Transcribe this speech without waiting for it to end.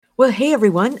Well, hey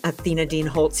everyone, Athena Dean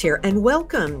Holtz here, and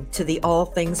welcome to the All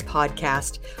Things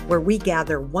Podcast, where we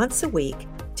gather once a week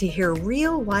to hear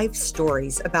real life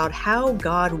stories about how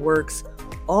God works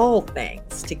all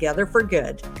things together for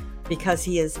good, because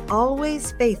He is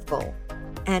always faithful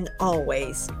and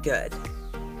always good.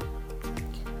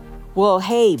 Well,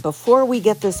 hey, before we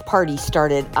get this party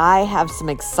started, I have some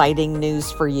exciting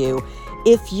news for you.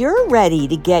 If you're ready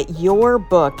to get your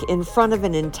book in front of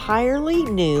an entirely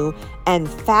new and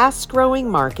fast-growing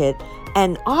market,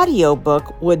 an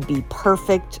audiobook would be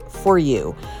perfect for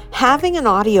you. Having an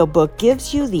audiobook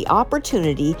gives you the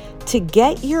opportunity to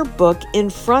get your book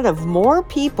in front of more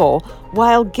people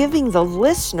while giving the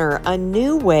listener a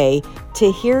new way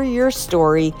to hear your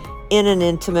story in an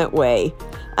intimate way.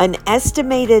 An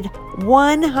estimated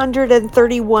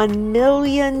 131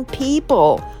 million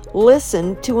people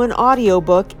listened to an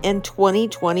audiobook in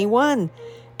 2021.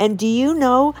 And do you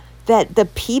know that the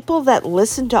people that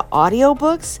listen to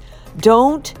audiobooks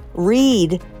don't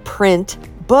read print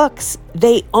books?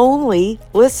 They only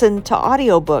listen to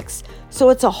audiobooks. So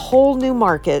it's a whole new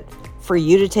market for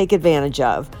you to take advantage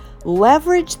of.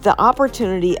 Leverage the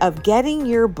opportunity of getting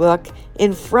your book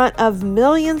in front of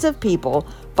millions of people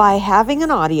by having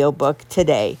an audiobook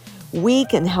today. We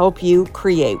can help you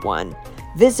create one.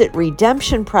 Visit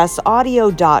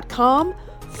redemptionpressaudio.com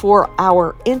for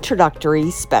our introductory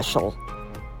special.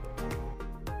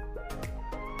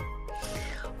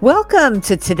 Welcome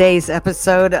to today's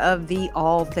episode of the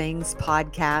All Things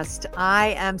Podcast. I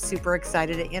am super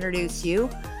excited to introduce you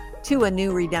to a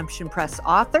new Redemption Press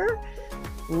author,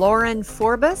 Lauren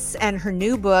Forbes, and her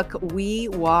new book, We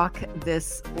Walk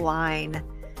This Line.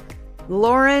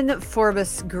 Lauren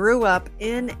Forbes grew up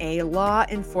in a law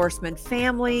enforcement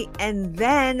family and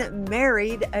then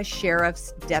married a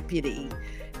sheriff's deputy.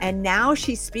 And now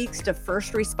she speaks to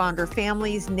first responder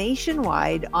families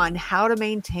nationwide on how to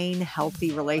maintain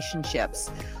healthy relationships.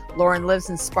 Lauren lives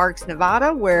in Sparks,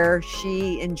 Nevada, where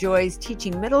she enjoys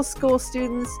teaching middle school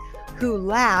students who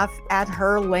laugh at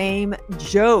her lame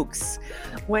jokes.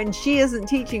 When she isn't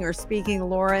teaching or speaking,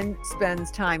 Lauren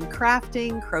spends time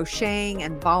crafting, crocheting,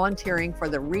 and volunteering for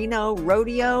the Reno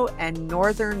Rodeo and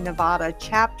Northern Nevada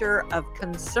chapter of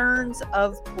Concerns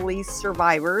of Police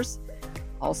Survivors,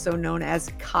 also known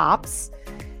as COPS.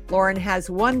 Lauren has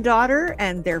one daughter,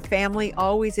 and their family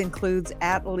always includes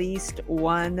at least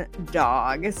one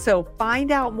dog. So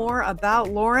find out more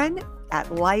about Lauren at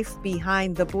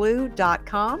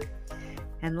lifebehindtheblue.com.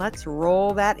 And let's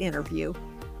roll that interview.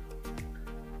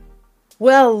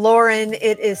 Well, Lauren,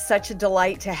 it is such a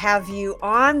delight to have you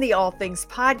on the All Things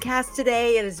Podcast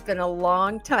today. It has been a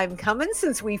long time coming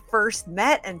since we first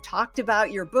met and talked about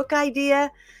your book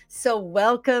idea. So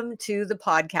welcome to the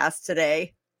podcast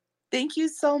today. Thank you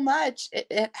so much.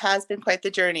 It has been quite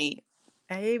the journey.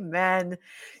 Amen.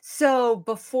 So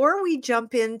before we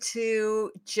jump into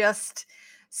just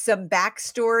some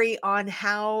backstory on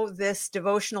how this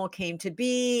devotional came to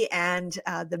be and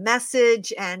the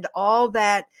message and all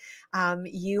that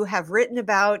you have written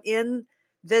about in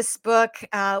this book,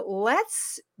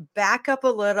 let's back up a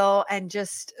little and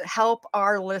just help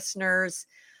our listeners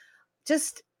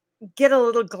just get a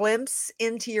little glimpse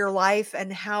into your life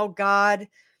and how God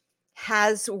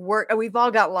has worked. We've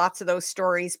all got lots of those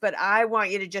stories, but I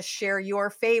want you to just share your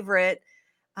favorite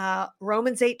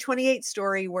Romans 8:28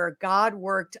 story where God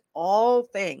worked all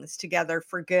things together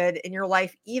for good in your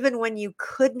life, even when you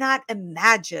could not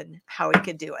imagine how He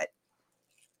could do it.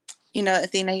 You know,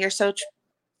 Athena, you're so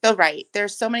right.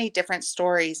 There's so many different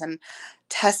stories and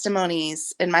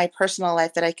testimonies in my personal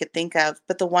life that I could think of,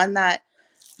 but the one that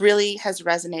really has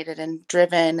resonated and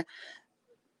driven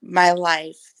my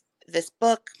life, this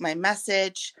book, my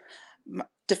message,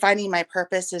 defining my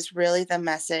purpose, is really the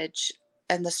message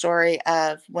and the story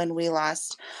of when we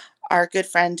lost our good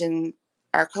friend and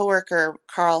our coworker,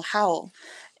 Carl Howell,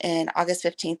 in August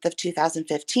 15th of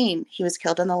 2015. He was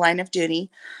killed in the line of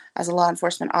duty as a law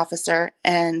enforcement officer.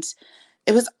 And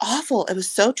it was awful. It was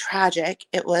so tragic.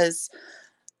 It was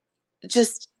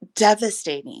just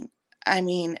devastating. I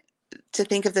mean, to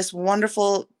think of this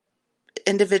wonderful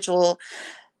individual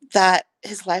that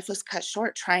his life was cut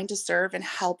short trying to serve and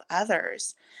help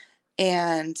others.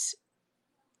 And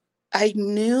I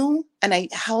knew and I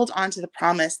held on to the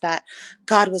promise that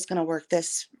God was going to work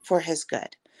this for his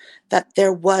good, that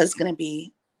there was going to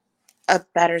be a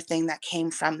better thing that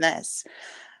came from this.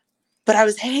 But I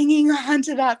was hanging on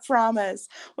to that promise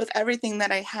with everything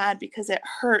that I had because it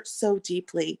hurt so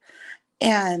deeply.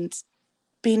 And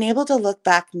being able to look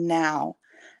back now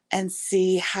and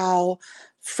see how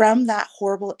from that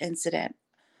horrible incident,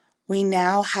 We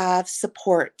now have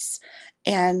supports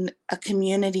and a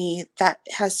community that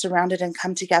has surrounded and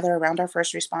come together around our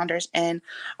first responders in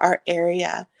our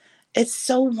area. It's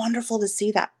so wonderful to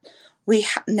see that. We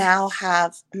now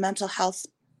have mental health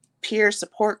peer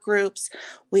support groups.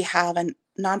 We have a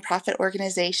nonprofit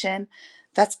organization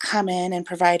that's come in and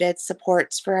provided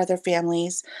supports for other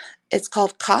families. It's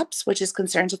called COPS, which is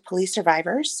Concerns with Police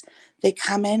Survivors. They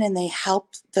come in and they help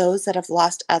those that have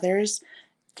lost others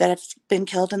that have been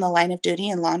killed in the line of duty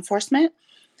in law enforcement.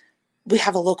 We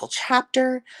have a local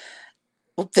chapter.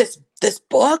 This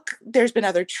book, there's been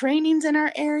other trainings in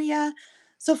our area.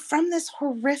 So from this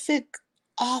horrific,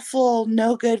 awful,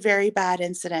 no good, very bad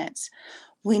incident,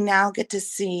 we now get to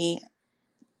see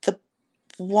the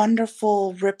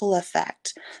wonderful ripple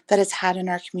effect that it's had in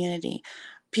our community.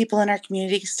 People in our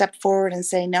community step forward and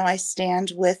say, no, I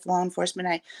stand with law enforcement.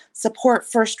 I support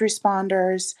first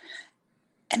responders.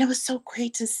 And it was so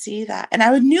great to see that. And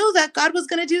I knew that God was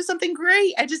going to do something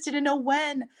great. I just didn't know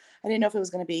when. I didn't know if it was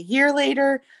going to be a year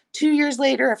later, 2 years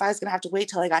later, if I was going to have to wait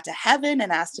till I got to heaven and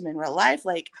asked him in real life,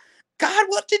 like, God,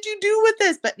 what did you do with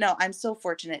this? But no, I'm so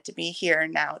fortunate to be here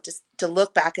now, just to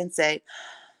look back and say,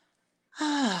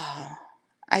 oh,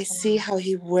 I see how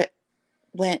he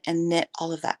went and knit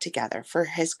all of that together for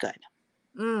his good.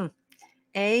 Mm.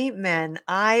 Amen.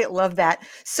 I love that.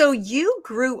 So you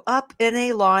grew up in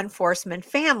a law enforcement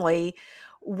family.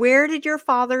 Where did your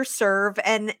father serve,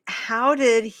 and how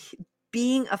did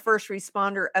being a first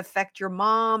responder affect your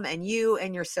mom and you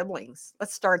and your siblings?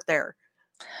 Let's start there.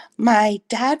 My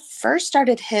dad first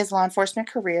started his law enforcement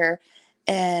career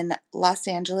in Los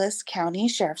Angeles County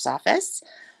Sheriff's Office.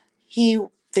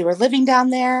 They were living down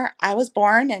there. I was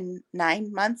born, and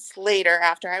 9 months later,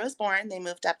 after I was born, they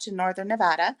moved up to Northern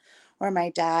Nevada, where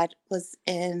my dad was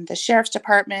in the sheriff's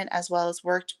department, as well as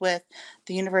worked with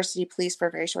the university police for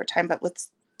a very short time, but with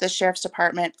the sheriff's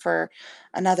department for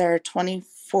another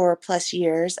 24 plus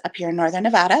years up here in Northern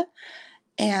Nevada.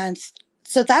 And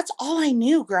so that's all I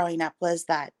knew growing up, was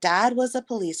that dad was a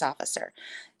police officer.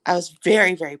 I was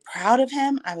very, very proud of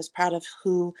him. I was proud of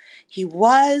who he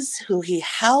was, who he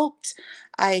helped.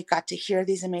 I got to hear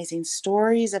these amazing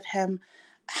stories of him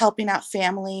helping out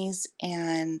families,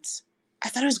 and I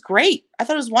thought it was great. I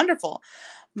thought it was wonderful.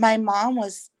 My mom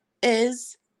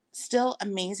is still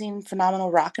amazing, phenomenal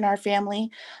rock in our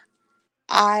family.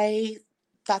 I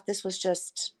thought this was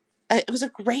just it was a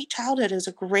great childhood. It was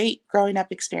a great growing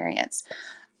up experience.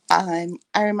 I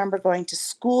remember going to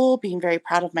school, being very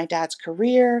proud of my dad's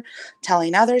career,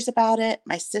 telling others about it.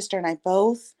 My sister and I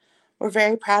both were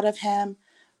very proud of him.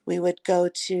 We would go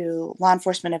to law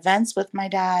enforcement events with my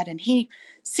dad, and he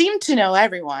seemed to know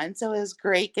everyone. So it was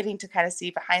great getting to kind of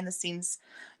see behind the scenes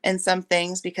in some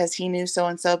things, because he knew so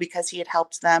and so, because he had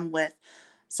helped them with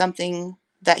something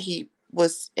that he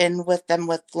was in with them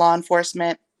with law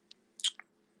enforcement.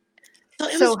 So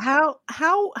it So was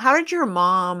how did your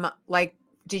mom, like,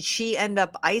 did she end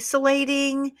up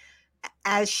isolating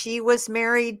as she was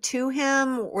married to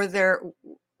him? Were there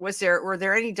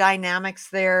any dynamics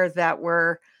there that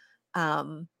were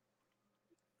um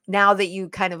now that you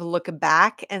kind of look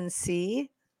back and see?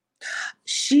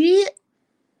 she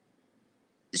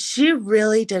she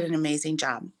really did an amazing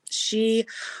job. She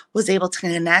was able to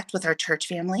connect with our church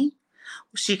family.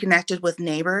 She connected with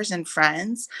neighbors and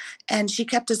friends, and she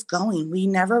kept us going. We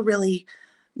never really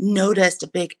noticed a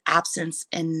big absence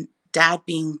in dad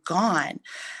being gone.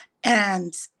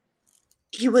 And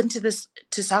he went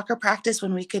to soccer practice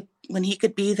when he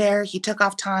could be there. He took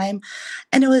off time,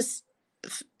 and it was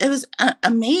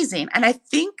amazing. And I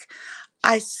think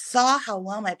I saw how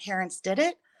well my parents did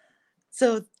it.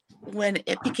 So when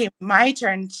it became my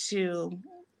turn to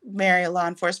marry a law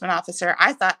enforcement officer,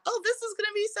 I thought, oh, this is going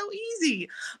to be so easy.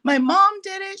 My mom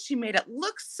did it. She made it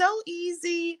look so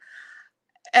easy.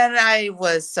 And I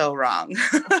was so wrong.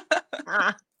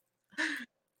 Ah,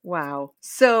 wow.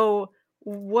 So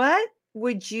what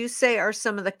would you say are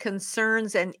some of the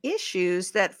concerns and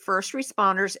issues that first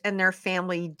responders and their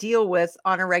family deal with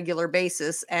on a regular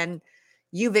basis? And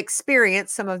you've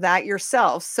experienced some of that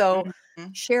yourself. So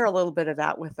Mhm. share a little bit of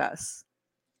that with us.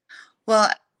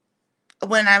 Well,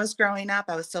 when I was growing up,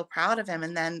 I was so proud of him.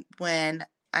 And then when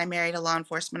I married a law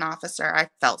enforcement officer, I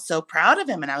felt so proud of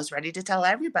him, and I was ready to tell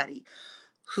everybody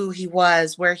who he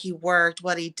was, where he worked,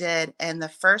 what he did. And the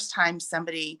first time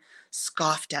somebody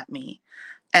scoffed at me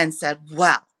and said,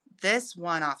 well, this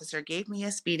one officer gave me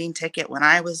a speeding ticket when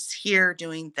I was here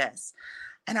doing this.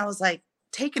 And I was like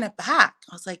taken aback.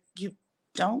 I was like, you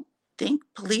don't think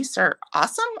police are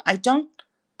awesome? I don't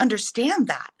understand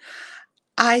that.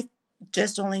 I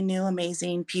just only knew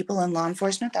amazing people in law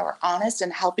enforcement that were honest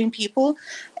and helping people.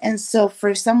 And so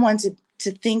for someone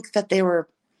to think that they were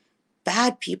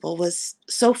bad people was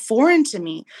so foreign to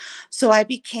me. So I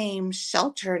became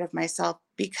sheltered of myself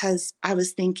because I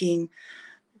was thinking,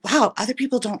 wow, other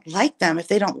people don't like them if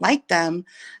they don't like them.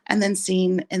 And then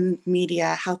seeing in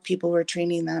media how people were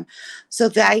treating them. So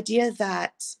the idea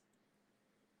that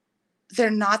they're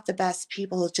not the best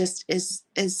people just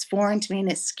is foreign to me,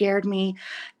 and it scared me.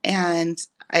 And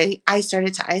I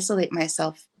started to isolate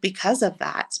myself because of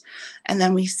that. And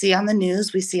then we see on the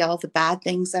news, we see all the bad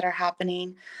things that are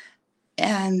happening.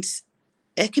 And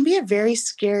it can be a very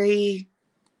scary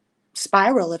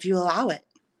spiral if you allow it.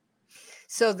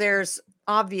 So there's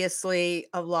obviously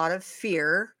a lot of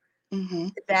fear Hmm.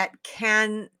 that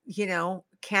can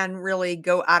really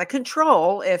go out of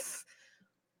control if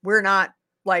we're not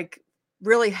like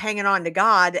really hanging on to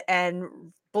God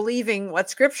and believing what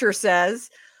scripture says.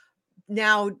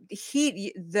 Now,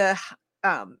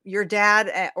 your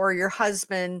dad or your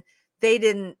husband, they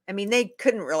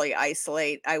couldn't really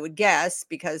isolate, I would guess,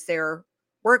 because they're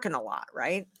working a lot,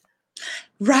 right?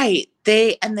 Right.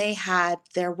 They had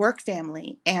their work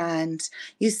family, and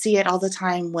you see it all the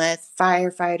time with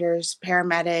firefighters,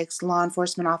 paramedics, law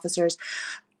enforcement officers,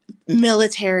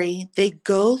 military. They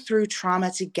go through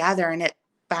trauma together, and it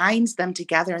binds them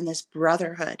together in this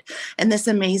brotherhood and this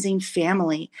amazing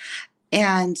family.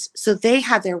 And so they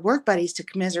had their work buddies to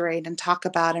commiserate and talk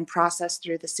about and process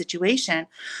through the situation.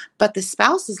 But the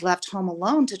spouse is left home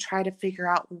alone to try to figure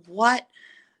out what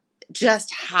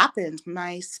just happened.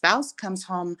 My spouse comes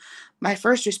home, my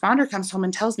first responder comes home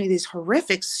and tells me these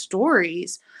horrific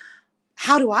stories.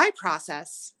 How do I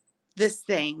process this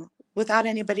thing without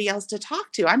anybody else to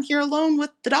talk to? I'm here alone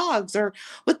with the dogs or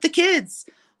with the kids.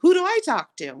 Who do I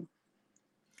talk to?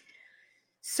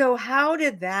 So how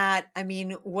did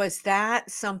was that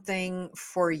something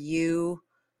for you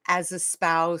as a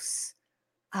spouse?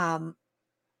 Um,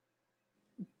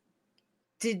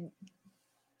 did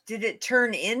did it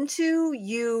turn into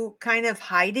you kind of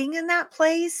hiding in that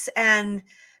place and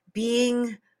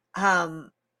being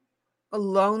um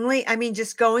lonely? I mean,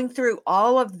 just going through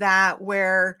all of that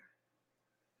where,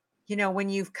 when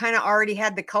you've kind of already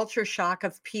had the culture shock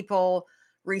of people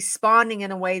responding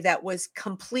in a way that was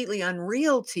completely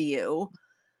unreal to you,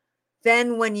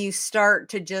 then when you start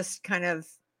to just kind of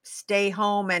stay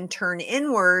home and turn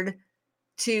inward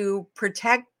to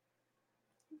protect,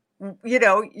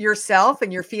 yourself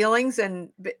and your feelings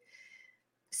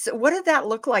so what did that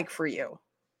look like for you?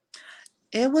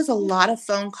 It was a lot of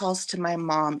phone calls to my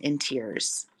mom in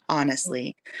tears,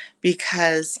 honestly,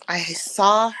 because I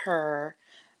saw her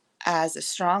as a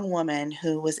strong woman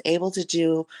who was able to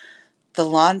do the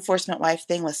law enforcement wife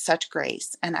thing with such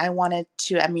grace. And I wanted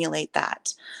to emulate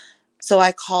that. So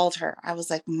I called her. I was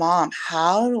like, Mom,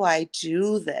 how do I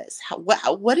do this?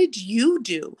 What did you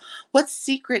do? What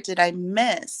secret did I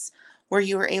miss where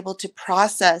you were able to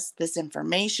process this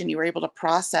information? You were able to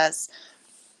process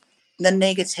the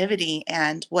negativity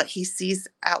and what he sees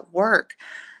at work.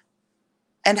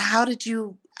 And how did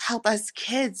you help us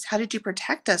kids? How did you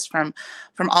protect us from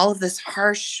all of this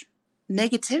harsh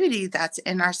negativity that's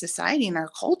in our society and our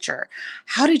culture?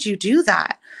 How did you do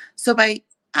that? So by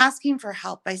asking for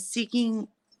help, by seeking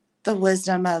the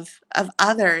wisdom of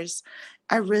others,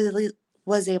 I really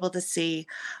was able to see,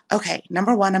 okay,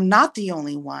 number one, I'm not the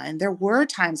only one. There were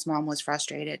times mom was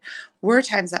frustrated, were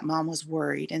times that mom was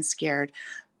worried and scared,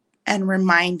 and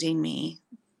reminding me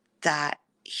that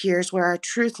here's where our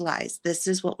truth lies. This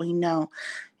is what we know.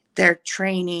 Their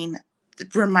training,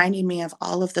 reminding me of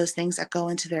all of those things that go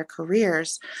into their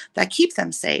careers that keep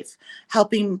them safe,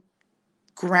 helping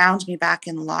ground me back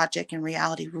in logic and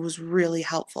reality was really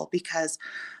helpful because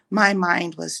my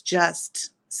mind was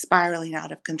just spiraling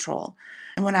out of control.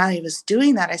 And when I was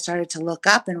doing that, I started to look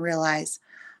up and realize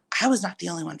I was not the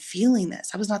only one feeling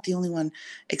this. I was not the only one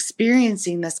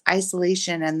experiencing this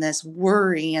isolation and this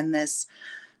worry and this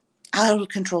out of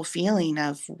control feeling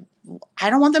of I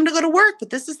don't want them to go to work, but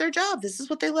this is their job. This is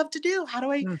what they love to do.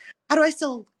 Mm, how do I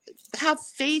still have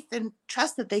faith and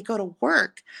trust that they go to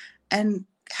work and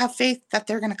have faith that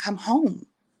they're going to come home?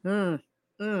 mm,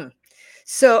 mm.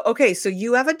 So, okay, so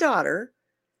you have a daughter.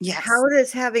 Yes. How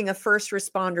does having a first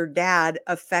responder dad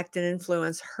affect and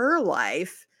influence her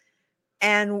life?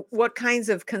 And what kinds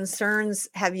of concerns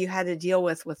have you had to deal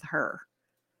with her?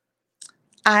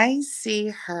 I see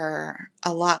her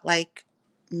a lot like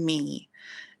me.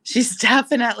 She's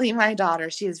definitely my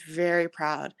daughter. She is very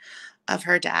proud of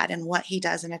her dad and what he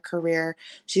does in a career.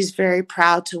 She's very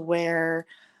proud to wear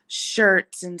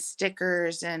shirts and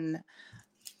stickers and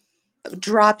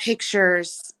draw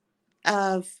pictures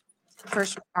of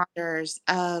first responders,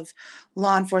 of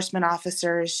law enforcement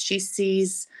officers. She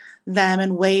sees them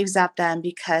and waves at them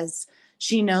because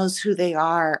She knows who they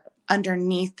are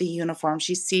underneath the uniform.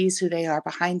 She sees who they are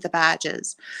behind the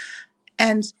badges.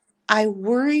 And I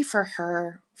worry for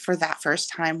her for that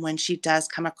first time when she does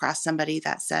come across somebody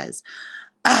that says,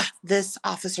 this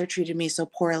officer treated me so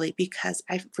poorly, because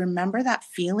I remember that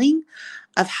feeling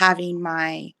of having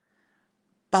my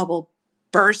bubble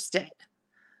bursted,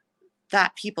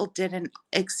 that people didn't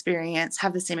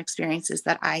have the same experiences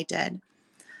that I did.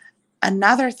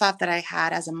 Another thought that I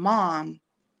had as a mom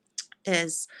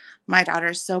is my daughter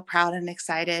is so proud and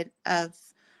excited of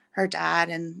her dad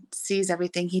and sees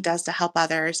everything he does to help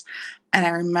others. And I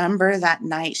remember that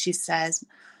night she says,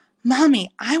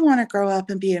 Mommy, I want to grow up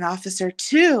and be an officer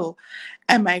too.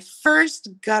 And my first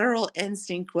guttural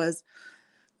instinct was,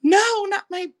 no, not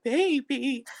my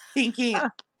baby, thinking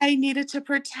I needed to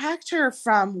protect her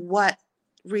from what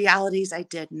realities I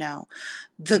did know.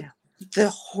 The Yeah. the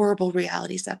horrible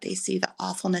realities that they see, the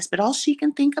awfulness, but all she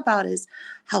can think about is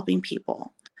helping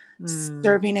people, Mm,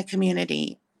 serving a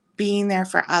community, being there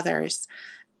for others,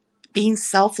 being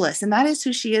selfless. And that is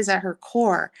who she is at her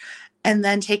core. And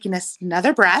then taking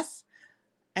another breath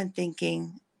and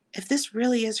thinking, if this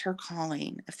really is her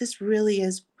calling, if this really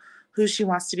is who she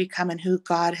wants to become and who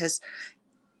God has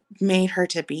made her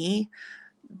to be,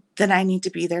 then I need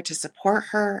to be there to support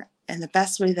her in the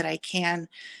best way that I can,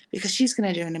 because she's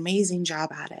going to do an amazing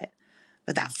job at it.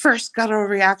 But that first guttural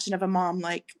reaction of a mom,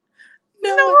 like,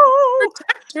 no, no.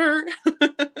 protect her.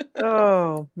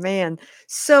 Oh, man.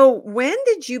 So, when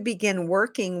did you begin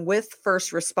working with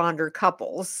first responder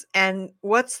couples? And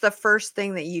what's the first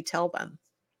thing that you tell them?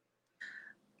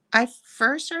 I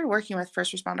first started working with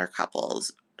first responder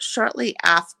couples shortly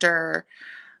after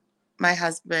my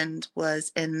husband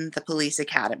was in the police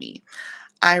academy.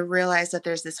 I realized that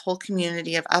there's this whole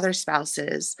community of other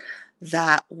spouses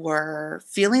that were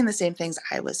feeling the same things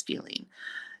I was feeling.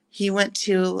 He went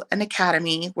to an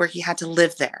academy where he had to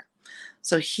live there.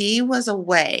 So he was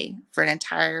away for an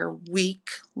entire week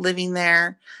living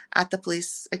there at the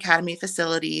police academy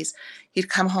facilities. He'd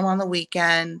come home on the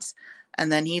weekend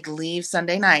and then he'd leave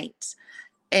Sunday night.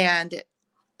 And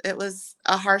it was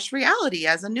a harsh reality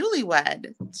as a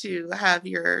newlywed to have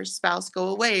your spouse go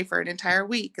away for an entire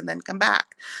week and then come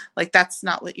back. Like, that's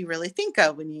not what you really think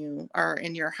of when you are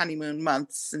in your honeymoon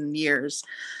months and years.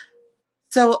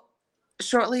 So,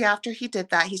 shortly after he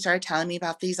did that, he started telling me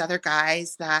about these other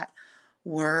guys that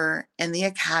were in the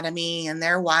academy and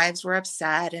their wives were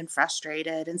upset and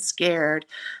frustrated and scared.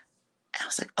 And I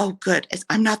was like, oh, good.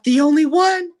 I'm not the only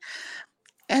one.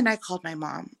 And I called my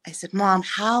mom. I said, Mom,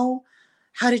 how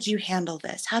did you handle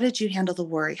this? How did you handle the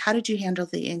worry? How did you handle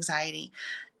the anxiety?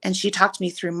 And she talked me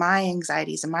through my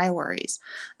anxieties and my worries.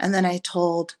 And then I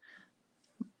told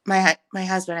my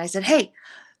husband, I said, hey,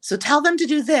 so tell them to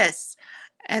do this.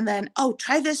 And then, oh,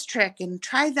 try this trick and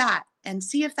try that and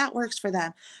see if that works for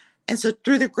them. And so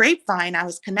through the grapevine, I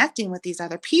was connecting with these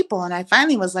other people. And I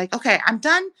finally was like, okay, I'm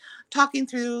done talking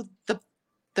through the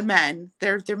men.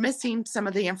 They're missing some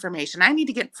of the information. I need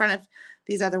to get in front of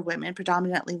these other women,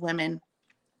 predominantly women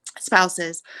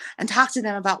spouses, and talk to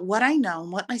them about what I know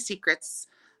and what my secrets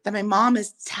that my mom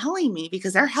is telling me,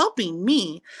 because they're helping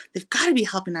me. They've got to be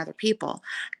helping other people.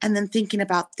 And then thinking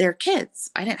about their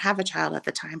kids. I didn't have a child at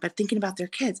the time, but thinking about their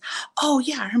kids. Oh,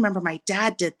 yeah, I remember my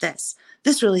dad did this.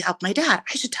 This really helped my dad.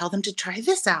 I should tell them to try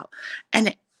this out.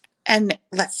 And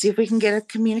let's see if we can get a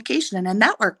communication and a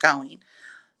network going.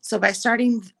 So by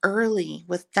starting early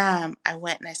with them, I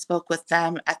went and I spoke with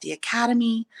them at the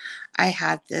academy. I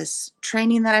had this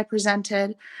training that I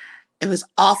presented. It was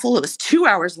awful. It was 2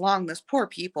 hours long. Those poor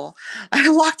people. I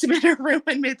locked them in a room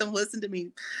and made them listen to me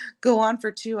go on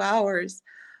for 2 hours.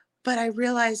 But I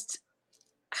realized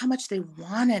how much they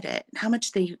wanted it, how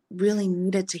much they really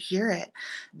needed to hear it,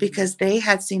 because they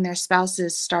had seen their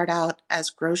spouses start out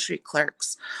as grocery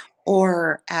clerks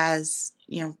or as,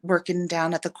 working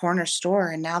down at the corner store,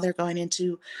 and now they're going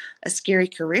into a scary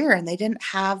career and they didn't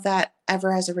have that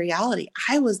ever as a reality.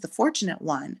 I was the fortunate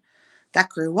one that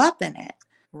grew up in it.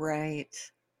 Right.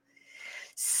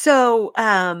 So,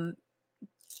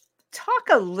 talk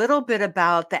a little bit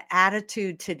about the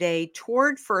attitude today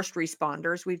toward first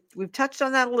responders. We've touched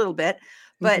on that a little bit,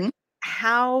 but Mhm.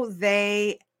 how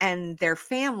they and their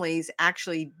families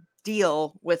actually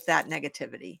deal with that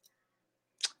negativity.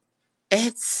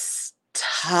 It's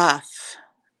tough.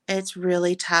 It's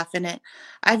really tough, and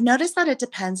I've noticed that it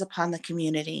depends upon the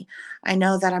community. I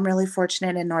know that I'm really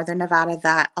fortunate in Northern Nevada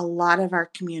that a lot of our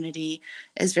community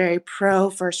is very pro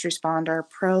first responder,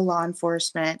 pro law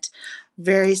enforcement,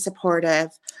 very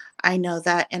supportive. I know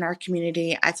that in our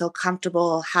community, I feel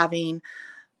comfortable having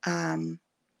um,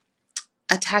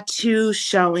 a tattoo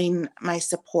showing my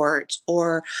support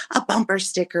or a bumper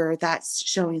sticker that's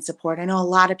showing support. I know a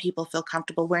lot of people feel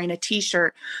comfortable wearing a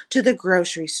t-shirt to the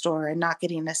grocery store and not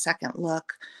getting a second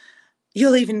look.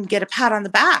 You'll even get a pat on the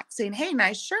back saying, "Hey,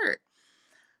 nice shirt."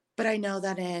 But I know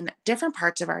that in different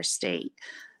parts of our state,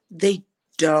 they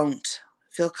don't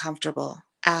feel comfortable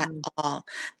at Mm. all.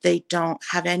 They don't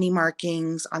have any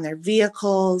markings on their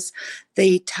vehicles.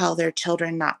 They tell their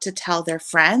children not to tell their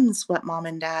friends what mom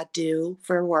and dad do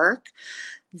for work.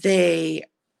 They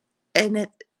and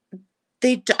it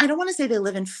I don't want to say they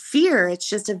live in fear. It's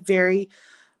just a very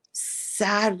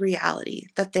sad reality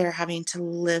that they're having to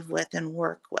live with and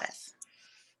work with.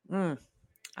 Mm.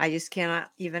 I just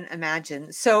cannot even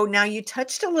imagine. So now you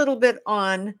touched a little bit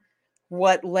on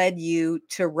what led you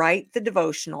to write the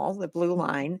devotional, The Blue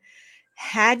Line.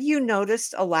 Had you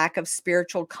noticed a lack of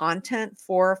spiritual content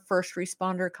for first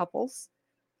responder couples?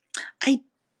 I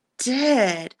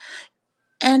did.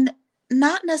 And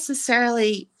not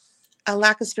necessarily a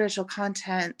lack of spiritual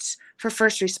content for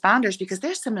first responders, because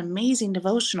there's some amazing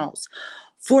devotionals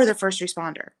for the first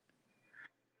responder.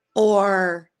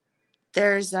 Or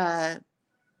there's a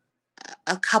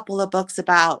couple of books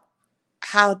about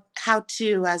how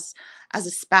to as a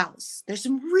spouse. There's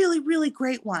some really, really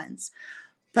great ones.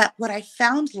 But what I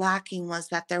found lacking was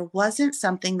that there wasn't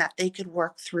something that they could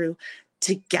work through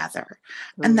together.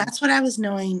 And Mm. that's what I was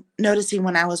noticing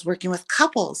when I was working with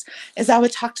couples is I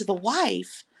would talk to the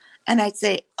wife and I'd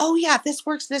say, "Oh yeah, this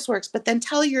works, but then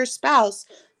tell your spouse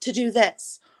to do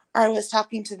this." Or I was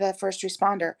talking to the first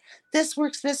responder, this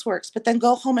works, but then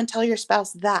go home and tell your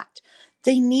spouse that.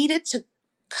 They needed to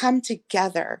come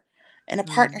together in a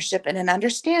Mm. partnership and an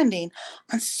understanding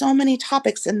on so many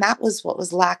topics, and that was what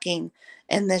was lacking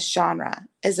in this genre,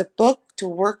 is a book to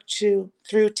work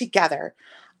through together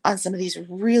on some of these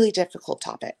really difficult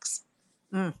topics.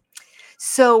 Mm.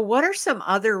 So, what are some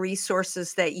other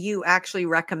resources that you actually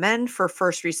recommend for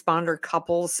first responder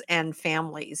couples and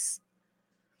families?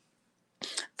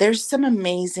 There's some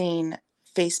amazing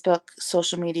Facebook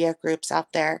social media groups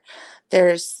out there.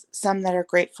 There's some that are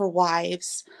great for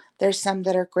wives. There's some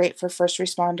that are great for first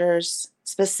responders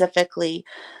specifically.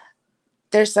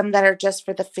 There's some that are just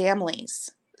for the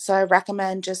families. So I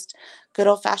recommend just good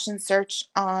old fashioned search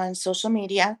on social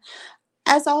media.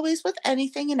 As always, with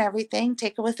anything and everything,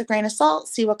 take it with a grain of salt,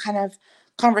 see what kind of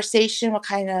conversation, what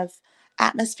kind of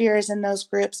atmosphere is in those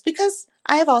groups, because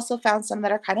I have also found some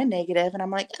that are kind of negative, and I'm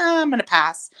like, I'm going to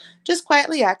pass. Just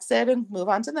quietly exit and move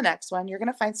on to the next one. You're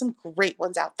going to find some great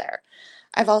ones out there.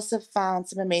 I've also found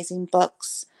some amazing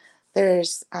books.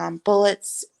 There's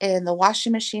Bullets in the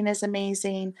Washing Machine is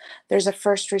amazing. There's a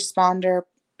first responder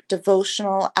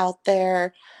devotional out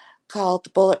there called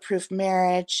The Bulletproof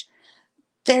Marriage.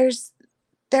 There's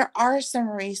there are some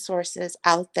resources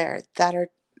out there that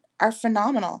are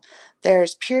phenomenal.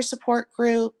 There's peer support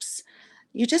groups.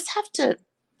 You just have to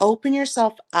open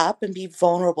yourself up and be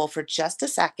vulnerable for just a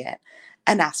second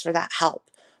and ask for that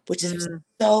help, which is Mm.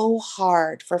 so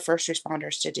hard for first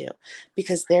responders to do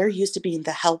because they're used to being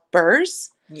the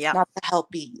helpers, Yep. not the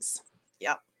helpies.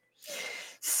 Yep.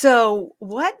 So,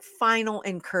 what final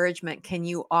encouragement can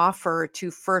you offer to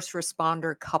first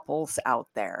responder couples out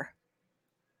there?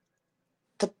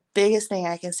 The biggest thing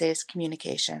I can say is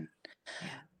communication. Yeah.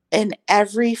 In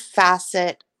every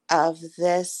facet of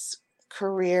this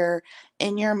career,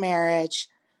 in your marriage,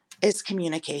 is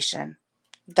communication.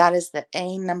 That is the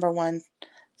number one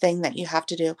thing that you have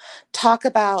to do. Talk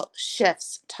about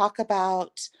shifts, talk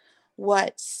about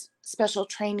what special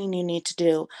training you need to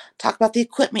do, talk about the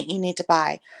equipment you need to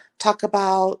buy, talk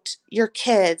about your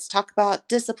kids, talk about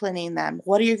disciplining them.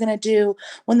 What are you going to do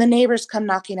when the neighbors come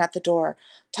knocking at the door?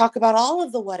 Talk about all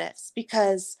of the what ifs,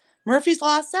 because Murphy's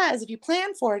Law says if you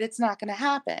plan for it, it's not going to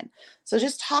happen. So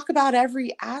just talk about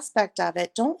every aspect of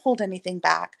it. Don't hold anything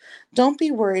back. Don't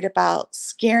be worried about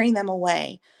scaring them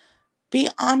away. Be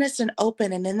honest and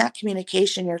open. And in that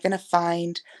communication, you're going to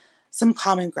find some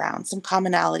common ground, some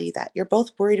commonality, that you're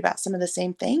both worried about some of the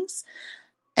same things.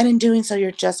 And in doing so,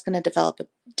 you're just going to develop a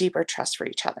deeper trust for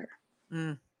each other.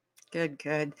 Mm. Good,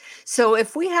 good. So,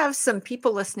 if we have some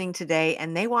people listening today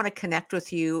and they want to connect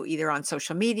with you either on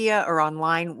social media or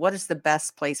online, what is the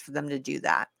best place for them to do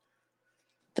that?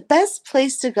 The best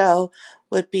place to go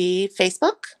would be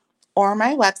Facebook or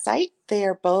my website. They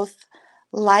are both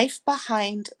Life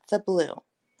Behind the Blue.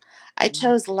 I Mm.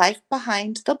 chose Life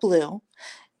Behind the Blue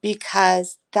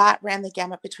because that ran the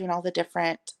gamut between all the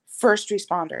different first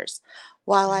responders.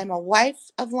 While I'm a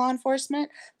wife of law enforcement,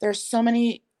 there's so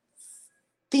many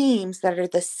themes that are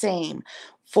the same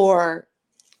for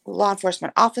law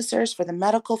enforcement officers, for the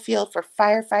medical field, for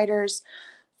firefighters,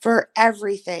 for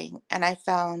everything. And I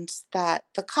found that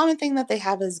the common thing that they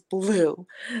have is blue.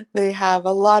 They have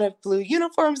a lot of blue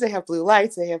uniforms, they have blue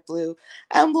lights, they have blue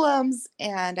emblems.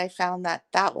 And I found that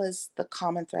that was the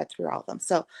common thread through all of them.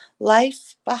 So,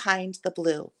 Life Behind the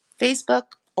Blue, Facebook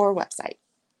or website.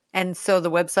 And so the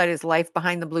website is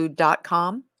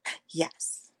lifebehindtheblue.com.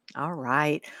 Yes. All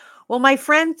right. Well, my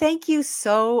friend, thank you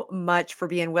so much for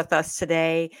being with us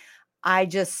today. I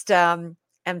just am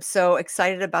so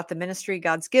excited about the ministry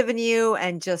God's given you,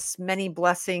 and just many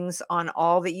blessings on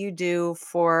all that you do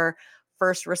for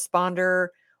first responder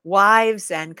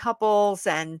wives and couples,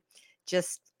 and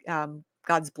just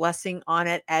God's blessing on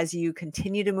it as you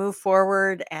continue to move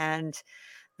forward and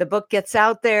the book gets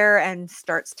out there and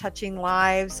starts touching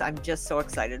lives. I'm just so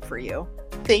excited for you.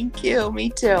 Thank you. Me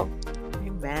too.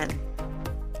 Amen.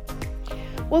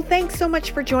 Well, thanks so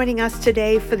much for joining us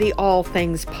today for the All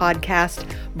Things podcast,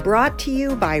 brought to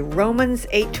you by Romans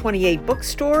 828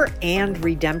 Bookstore and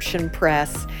Redemption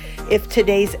Press. If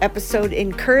today's episode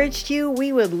encouraged you,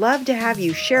 we would love to have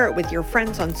you share it with your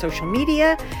friends on social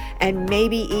media, and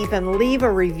maybe even leave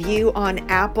a review on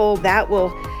Apple. That will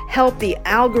help the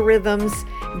algorithms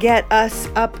get us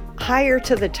up higher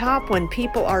to the top when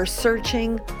people are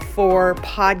searching for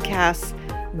podcasts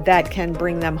that can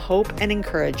bring them hope and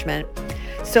encouragement.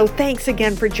 So thanks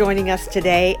again for joining us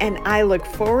today, and I look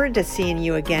forward to seeing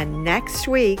you again next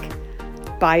week.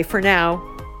 Bye for now.